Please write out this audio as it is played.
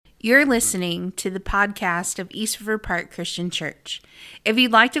You're listening to the podcast of East River Park Christian Church. If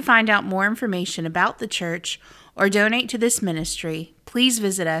you'd like to find out more information about the church or donate to this ministry, please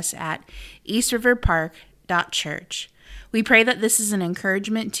visit us at eastriverpark.church. We pray that this is an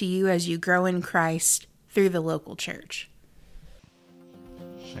encouragement to you as you grow in Christ through the local church.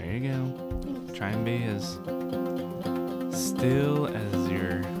 There you go. Try and be as still as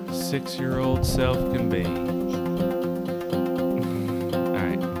your 6-year-old self can be.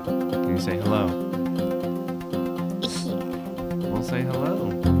 Alright, can you say hello? We'll say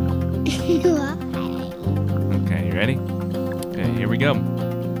hello. Okay, you ready? Okay, here we go.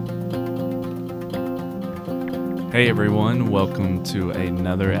 Hey everyone, welcome to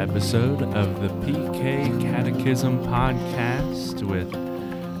another episode of the PK Catechism Podcast with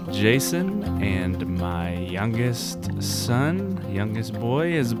Jason, and my youngest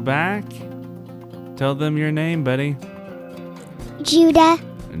boy is back. Tell them your name, buddy. Judah.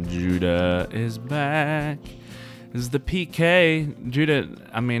 Judah is back. This is the PK. Judah,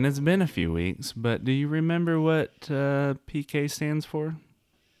 it's been a few weeks, but do you remember what PK stands for?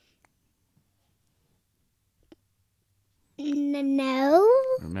 No.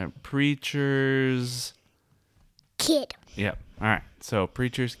 Remember, preacher's Kid. Yep. All right. So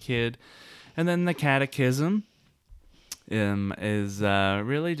preacher's kid, and then the catechism is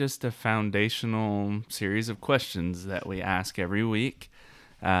really just a foundational series of questions that we ask every week.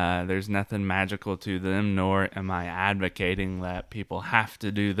 There's nothing magical to them, nor am I advocating that people have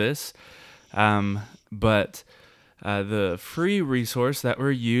to do this. But the free resource that we're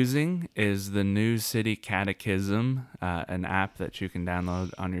using is the New City Catechism, an app that you can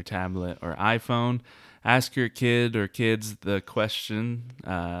download on your tablet or iPhone. Ask your kid or kids the question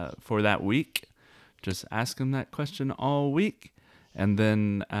for that week. Just ask them that question all week, and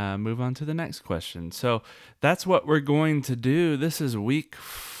then move on to the next question. So that's what we're going to do. This is week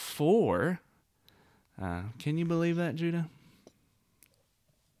 4. Can you believe that, Judah?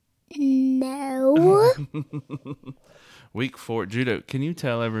 No. Week 4. Judah, can you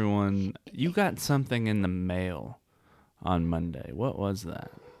tell everyone you got something in the mail on Monday? What was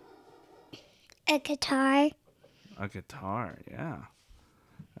that? A guitar. A guitar, yeah.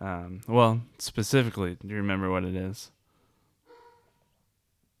 Well, specifically, do you remember what it is?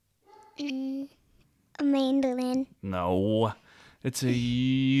 A mandolin. No. It's a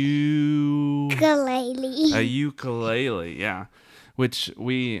Ukulele. A ukulele, yeah. Which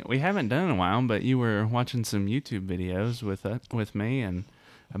we haven't done in a while, but you were watching some YouTube videos with me and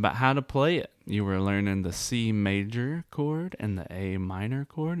about how to play it. You were learning the C major chord and the A minor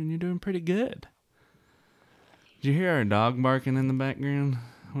chord, and you're doing pretty good. Did you hear our dog barking in the background?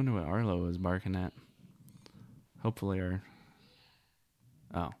 I wonder what Arlo is barking at. Hopefully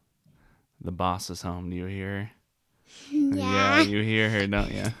the boss is home. Do you hear her? Yeah. You hear her,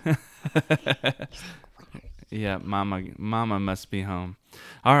 don't you? Yeah, Mama must be home.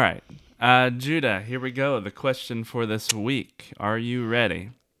 All right. Judah, here we go. The question for this week. Are you ready?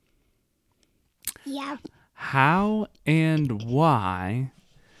 Yeah. How and why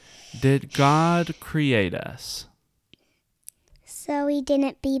did God create us? So he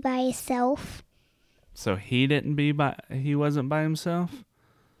didn't be by himself. So he wasn't by himself?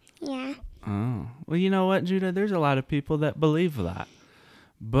 Yeah. Oh. Well, you know what, Judah? There's a lot of people that believe that.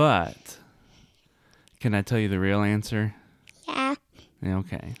 But can I tell you the real answer? Yeah.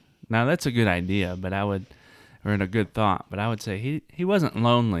 Okay. Now that's a good idea, or a good thought, but I would say he wasn't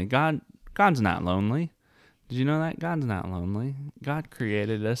lonely. God's not lonely. Did you know that? God's not lonely. God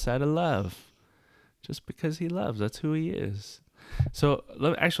created us out of love. Just because he loves, that's who he is. So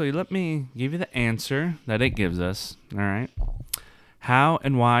let me give you the answer that it gives us. All right. How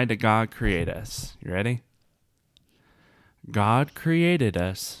and why did God create us? You ready? God created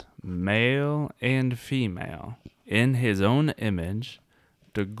us, male and female, in his own image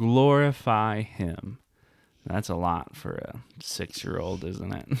to glorify him. That's a lot for a 6-year-old,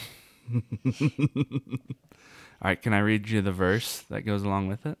 isn't it? All right, can I read you the verse that goes along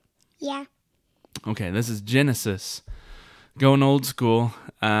with it? Yeah. Okay, this is Genesis. Going old school.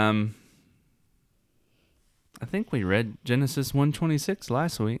 I think we read Genesis 1:26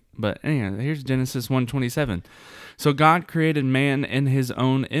 last week, but anyway, here's Genesis 1:27. So God created man in his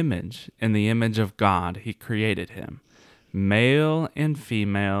own image. In the image of God, he created him. Male and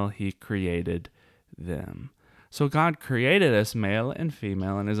female, he created them. So God created us male and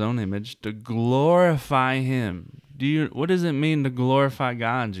female in his own image to glorify him. What does it mean to glorify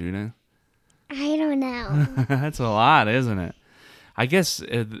God, Judah? I don't know. That's a lot, isn't it? I guess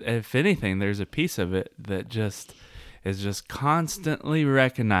if anything, there's a piece of it that is just constantly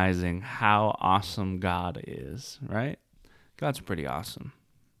recognizing how awesome God is, right? God's pretty awesome.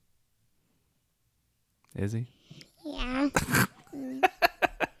 Is he? Yeah.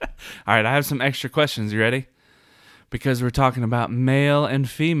 All right, I have some extra questions. You ready? Because we're talking about male and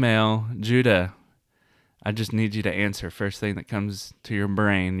female. Judah, I just need you to answer first thing that comes to your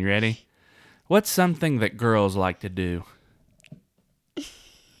brain. You ready? What's something that girls like to do?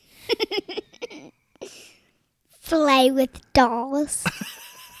 Play with dolls.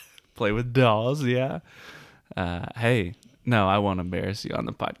 Play with dolls, yeah. Hey, no, I won't embarrass you on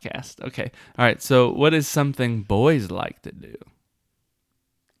the podcast. Okay. All right, so what is something boys like to do?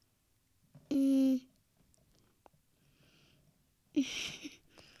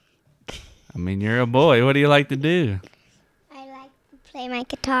 I mean, you're a boy. What do you like to do? I like to play my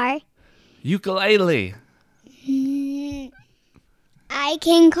guitar. Ukulele. I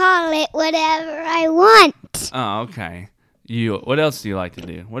can call it whatever I want. Oh, okay. What else do you like to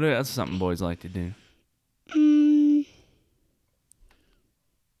do? What else is something boys like to do?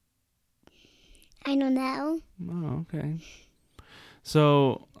 I don't know. Oh, okay.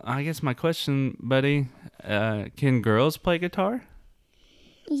 So, I guess my question, buddy, can girls play guitar?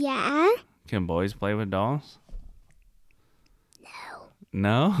 Yeah. Can boys play with dolls? No.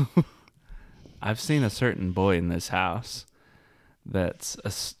 No? I've seen a certain boy in this house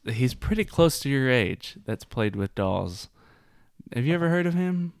he's pretty close to your age that's played with dolls. Have you ever heard of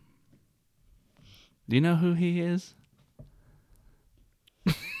him? Do you know who he is?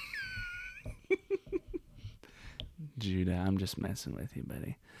 Judah, I'm just messing with you,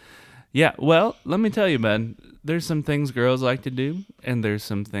 buddy. Yeah, well, let me tell you, bud. There's some things girls like to do, and there's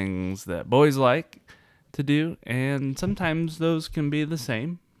some things that boys like to do, and sometimes those can be the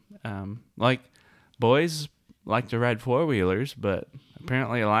same. Like, boys like to ride four-wheelers, but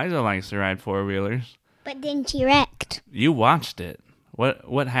apparently Eliza likes to ride four-wheelers. But then she wrecked. You watched it.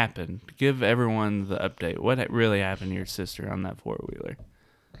 What happened? Give everyone the update. What really happened to your sister on that four-wheeler?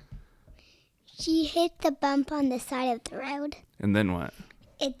 She hit the bump on the side of the road. And then what?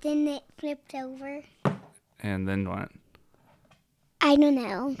 Then it flipped over. And then what? I don't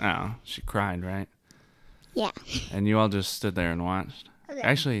know. Oh, she cried, right? Yeah. And you all just stood there and watched. Okay.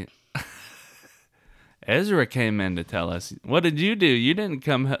 Actually, Ezra came in to tell us. What did you do? You didn't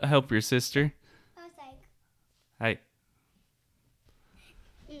come help your sister. I was like, Hey.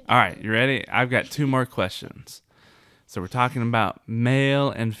 All right, you ready? I've got 2 more questions. So we're talking about male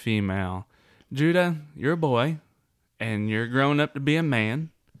and female. Judah, you're a boy, and you're growing up to be a man.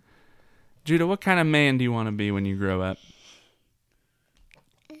 Judah, what kind of man do you want to be when you grow up?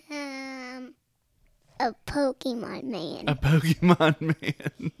 a Pokemon man. A Pokemon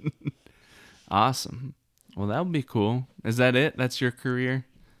man. Awesome. Well, that would be cool. Is that it? That's your career?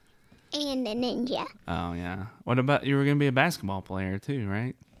 And a ninja. Oh, yeah. What about you were going to be a basketball player too,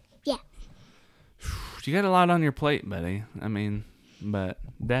 right? Yeah. You got a lot on your plate, buddy. I mean, but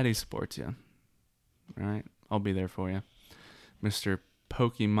Daddy supports you. All right? I'll be there for you. Mr.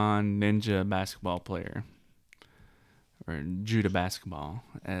 Pokemon Ninja basketball player. Or Judah basketball,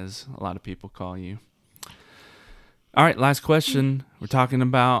 as a lot of people call you. All right, last question. We're talking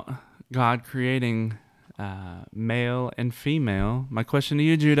about God creating male and female. My question to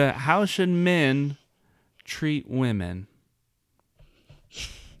you, Judah, how should men treat women?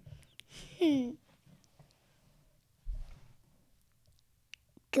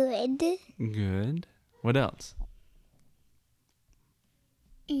 Good. Good. What else?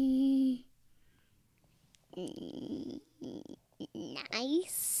 Nice.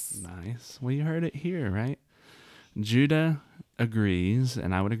 Nice. Well, you heard it here, right? Judah agrees,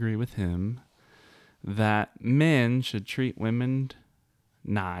 and I would agree with him, that men should treat women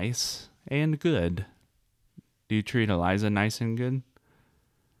nice and good. Do you treat Eliza nice and good?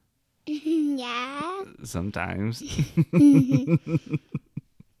 Yeah. Sometimes.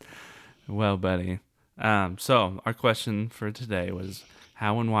 Well, buddy. So our question for today was,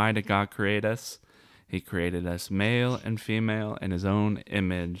 how and why did God create us? He created us male and female in his own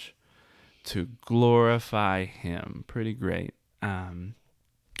image to glorify him. Pretty great.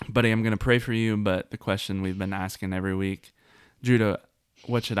 Buddy, I'm going to pray for you, but the question we've been asking every week, Judah,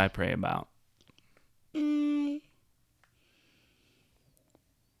 what should I pray about? I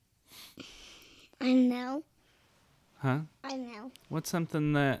don't know. Huh? I don't know. What's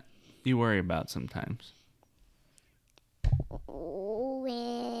something that you worry about sometimes?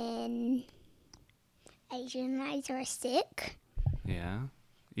 When Asian eyes are sick. Yeah.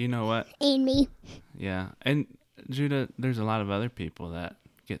 You know what? And me. Yeah. And Judah, there's a lot of other people that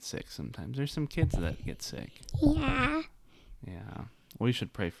get sick sometimes. There's some kids that get sick. Yeah. Yeah. We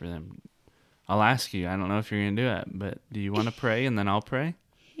should pray for them. I'll ask you. I don't know if you're going to do it, but do you want to pray and then I'll pray?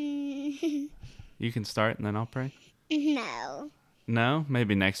 You can start and then I'll pray? No. No?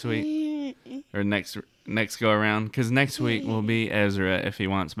 Maybe next week? Or next next go around, because next week will be Ezra if he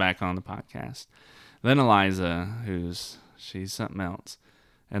wants back on the podcast. Then Eliza, she's something else.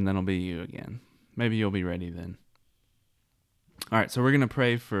 And then it'll be you again. Maybe you'll be ready then. All right, so we're going to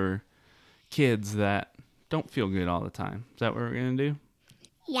pray for kids that don't feel good all the time. Is that what we're going to do?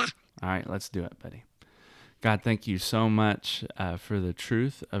 Yeah. All right, let's do it, buddy. God, thank you so much for the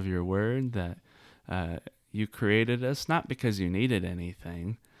truth of your word, that you created us not because you needed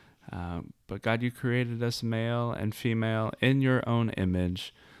anything, but God, you created us male and female in your own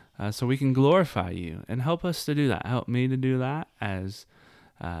image, so we can glorify you, and help us to do that. Help me to do that as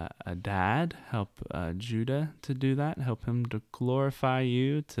a dad. Help Judah to do that. Help him to glorify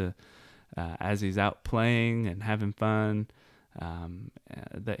you as he's out playing and having fun,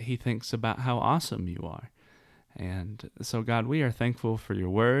 that he thinks about how awesome you are. And so, God, we are thankful for your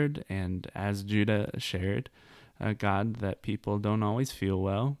word. And as Judah shared, God, that people don't always feel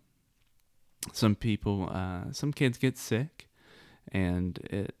well. Some kids get sick,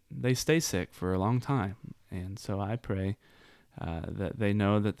 and they stay sick for a long time. And so I pray that they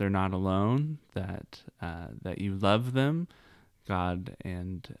know that they're not alone, that you love them, God,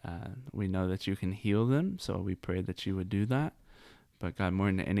 and we know that you can heal them. So we pray that you would do that. But God, more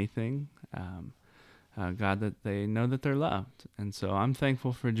than anything, God, that they know that they're loved. And so I'm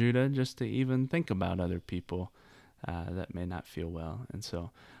thankful for Judah just to even think about other people that may not feel well. And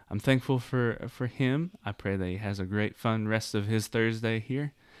so I'm thankful for him. I pray that he has a great, fun rest of his Thursday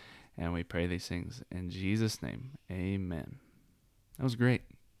here. And we pray these things in Jesus' name. Amen. That was great.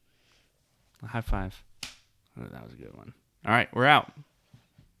 A high five. Oh, that was a good one. All right, we're out.